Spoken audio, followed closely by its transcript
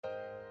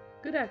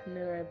Good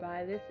afternoon,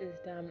 everybody. This is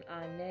Diamond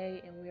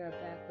Ane, and we are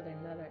back with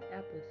another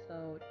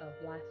episode of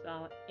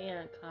Lifestyle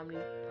and Comedy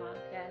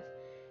Podcast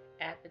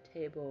at the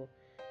Table.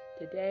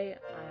 Today,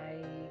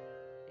 I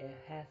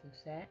have some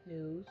sad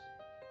news.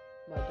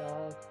 My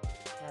dog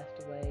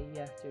passed away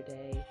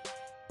yesterday,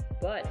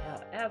 but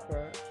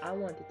however, I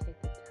want to take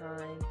the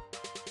time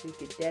we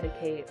could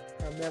dedicate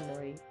her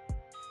memory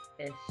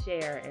and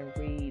share and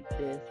read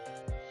this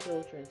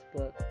children's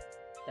book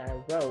that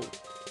I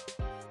wrote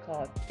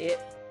called A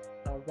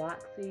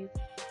Roxy's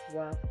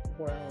Rough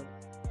World.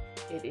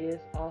 It is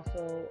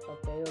also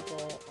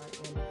available on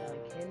Amazon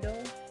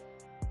Kindle,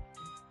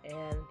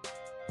 and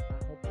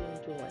I hope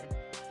you enjoy.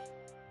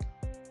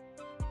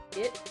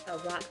 A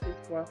Roxy's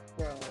Rough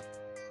World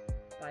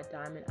by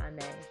Diamond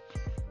Ane.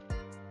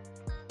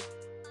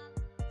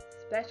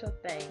 Special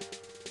thanks.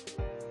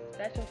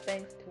 Special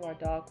thanks to our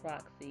dog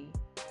Roxy,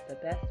 the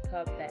best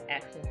pup that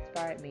actually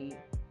inspired me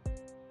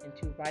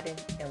into writing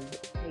and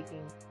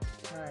taking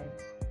time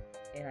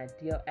and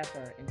ideal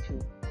effort into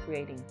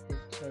creating this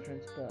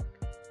children's book.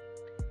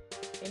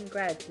 In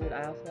gratitude,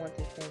 I also want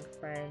to thank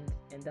friends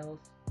and those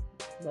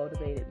who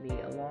motivated me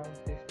along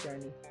this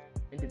journey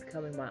into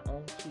becoming my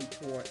own key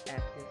toward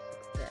active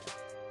success.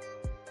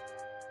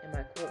 And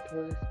my quote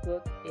for this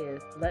book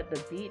is, "Let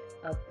the beat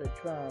of the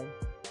drum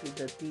be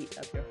the beat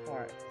of your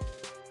heart.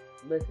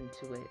 Listen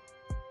to it."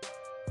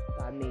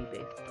 By me,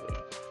 basically.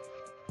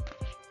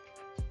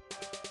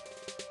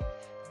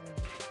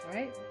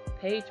 Alright,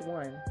 page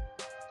 1.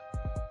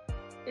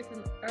 It's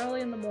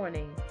early in the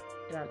morning,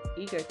 and I'm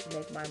eager to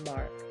make my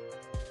mark.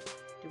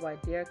 Do I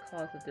dare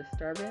cause a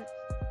disturbance?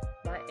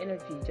 My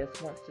energy just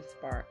wants to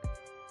spark.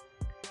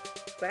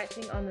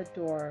 Scratching on the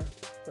door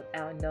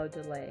without no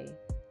delay.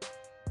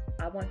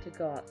 I want to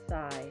go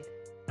outside.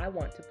 I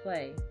want to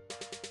play.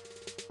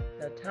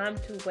 No time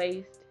to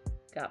waste.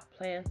 Got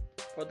plans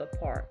for the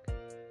park.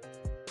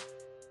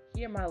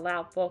 Hear my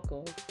loud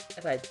vocals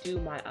as I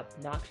do my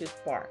obnoxious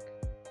bark.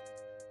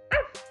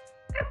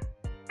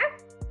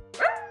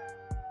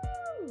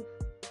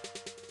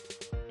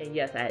 And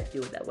yes, I had to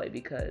do it that way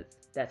because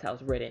that's how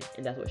it's written,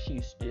 and that's what she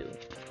used to do.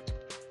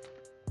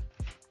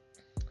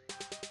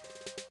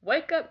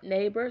 Wake up,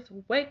 neighbors.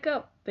 Wake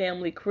up,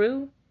 family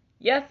crew.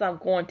 Yes, I'm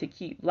going to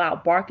keep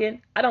loud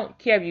barking. I don't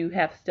care if you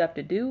have stuff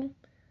to do.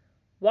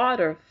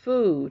 Water,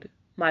 food.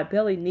 My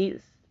belly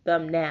needs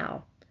them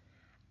now.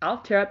 I'll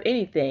tear up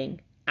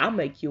anything. I'll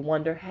make you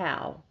wonder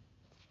how.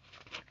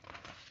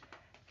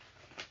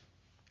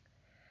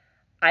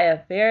 I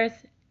have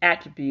various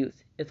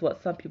attributes, is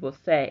what some people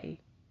say.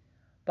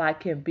 But I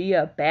can be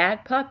a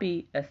bad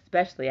puppy,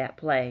 especially at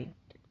play.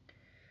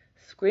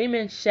 Scream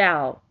and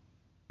shout,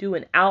 do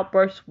an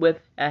outburst with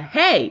a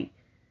hey!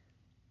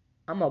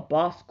 I'm a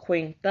boss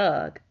queen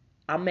thug.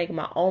 I'll make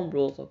my own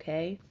rules,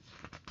 okay?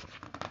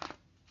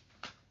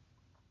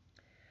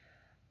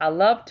 I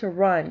love to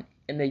run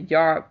in the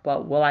yard,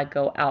 but will I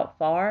go out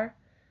far?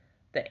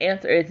 The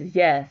answer is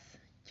yes,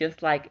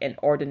 just like an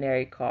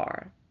ordinary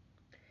car.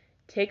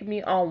 Take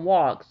me on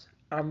walks.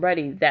 I'm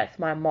ready, that's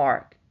my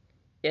mark.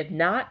 If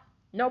not,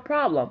 no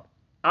problem.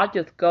 I'll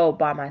just go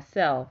by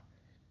myself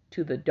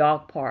to the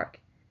dog park.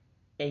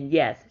 And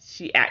yes,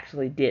 she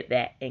actually did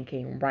that and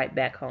came right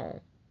back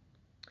home.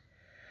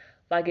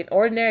 Like an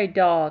ordinary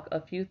dog, a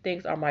few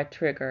things are my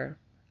trigger.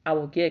 I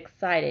will get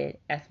excited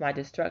as my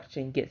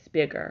destruction gets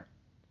bigger.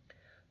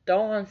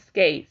 Throw on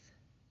skates,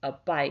 a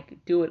bike,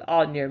 do it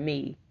all near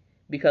me.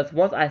 Because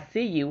once I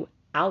see you,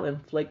 I'll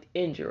inflict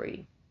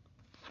injury.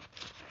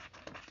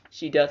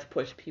 She does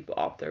push people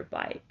off their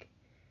bike.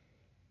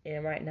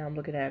 And right now I'm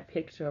looking at a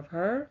picture of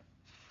her.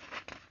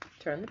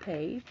 Turn the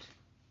page.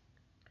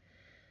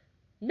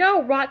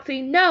 No,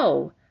 Roxy,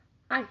 no!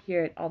 I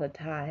hear it all the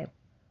time.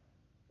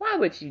 Why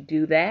would you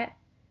do that?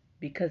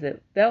 Because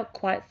it felt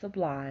quite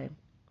sublime.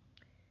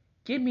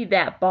 Give me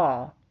that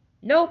ball.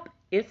 Nope,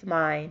 it's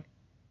mine.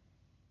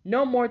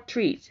 No more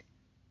treats.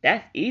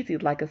 That's easy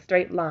like a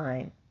straight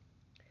line.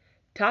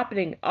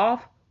 Topping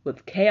off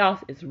with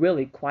chaos is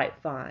really quite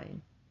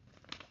fine.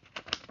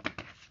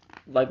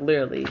 Like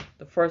literally,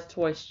 the first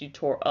toy she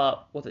tore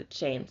up was a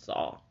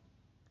chainsaw.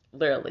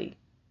 Literally.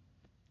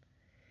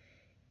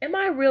 Am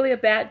I really a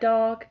bad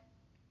dog?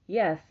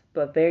 Yes,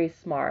 but very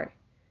smart.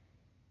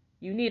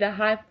 You need a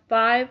high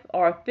five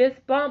or a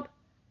fist bump?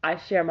 I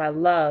share my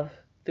love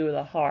through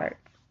the heart.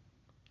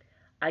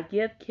 I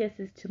give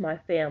kisses to my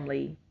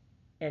family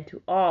and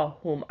to all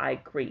whom I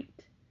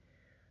greet.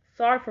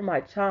 Sorry for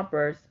my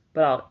chompers,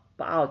 but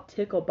I'll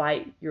tickle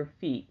bite your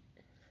feet.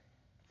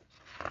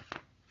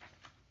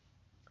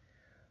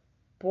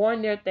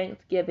 Born near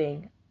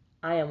Thanksgiving,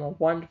 I am a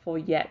wonderful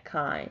yet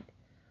kind.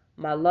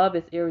 My love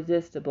is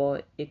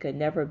irresistible, it could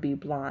never be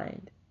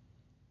blind.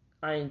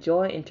 I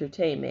enjoy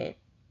entertainment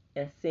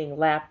and seeing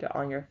laughter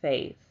on your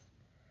face.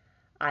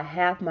 I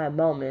have my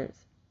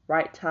moments,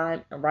 right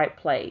time and right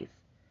place.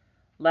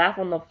 Laugh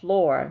on the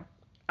floor,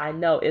 I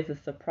know it's a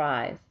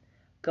surprise.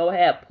 Go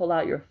ahead, pull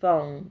out your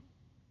phone.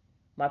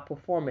 My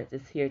performance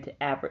is here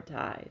to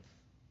advertise.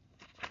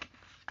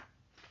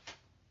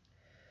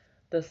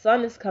 The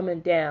sun is coming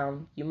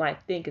down, you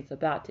might think it's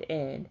about to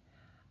end.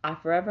 I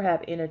forever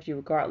have energy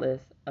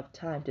regardless of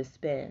time to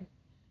spend.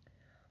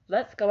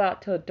 Let's go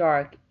out till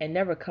dark and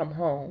never come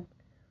home.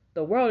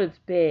 The world is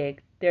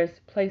big, there's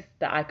places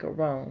that I could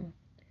roam.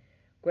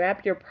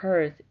 Grab your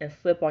purse and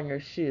slip on your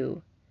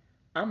shoe.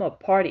 I'm a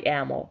party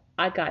animal,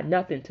 I got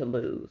nothing to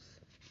lose.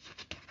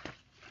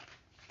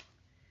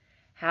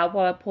 How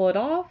will I pull it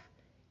off?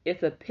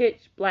 It's a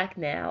pitch black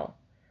now.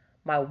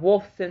 My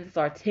wolf senses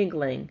are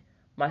tingling,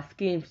 my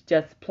schemes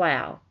just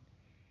plow.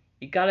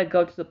 You gotta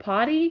go to the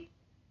potty?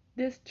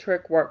 This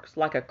trick works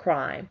like a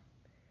crime.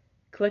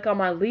 Click on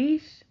my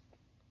leash?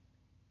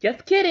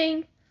 Just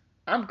kidding.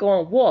 I'm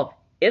going wolf.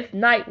 It's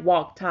night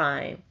walk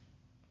time.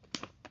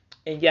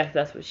 And yes,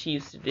 that's what she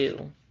used to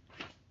do.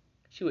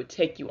 She would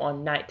take you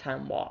on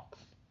nighttime walks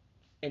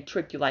and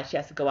trick you like she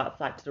has to go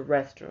outside to the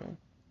restroom.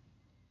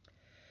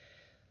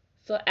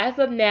 So as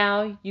of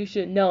now, you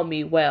should know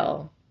me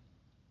well.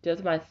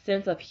 Does my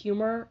sense of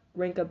humor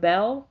ring a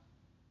bell?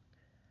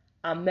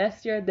 I'm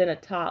messier than a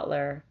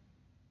toddler,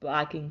 but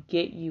I can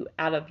get you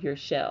out of your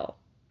shell.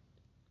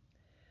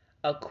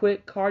 A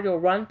quick cardio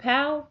run,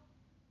 pal?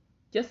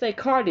 Just say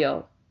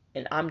cardio,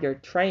 and I'm your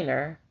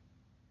trainer.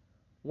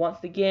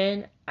 Once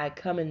again, I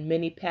come in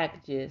many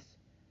packages,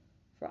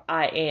 for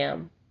I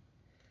am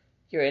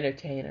your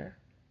entertainer.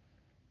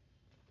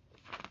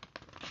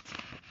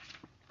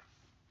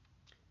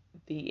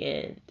 The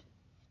end.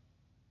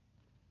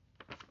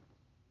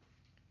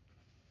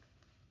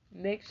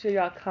 Make sure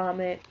y'all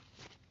comment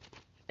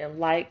and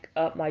like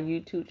up my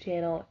YouTube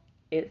channel.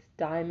 It's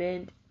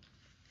Diamond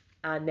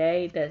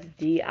Anae. That's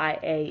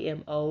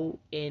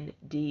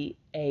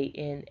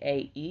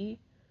DIAMONDANAE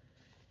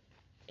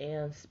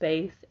and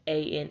space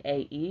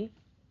ANAE.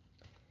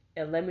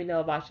 And let me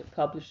know if I should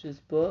publish this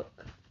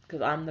book,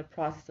 because I'm in the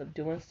process of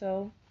doing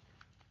so.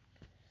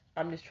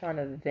 I'm just trying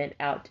to vent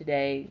out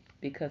today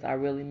because I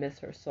really miss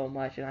her so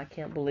much and I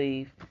can't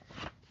believe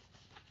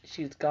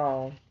she's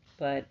gone.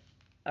 But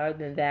other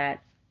than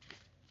that,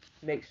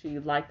 make sure you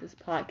like this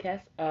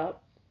podcast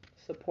up,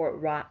 support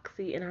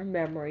Roxy in her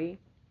memory,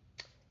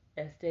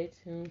 and stay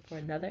tuned for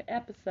another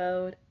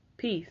episode.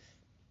 Peace.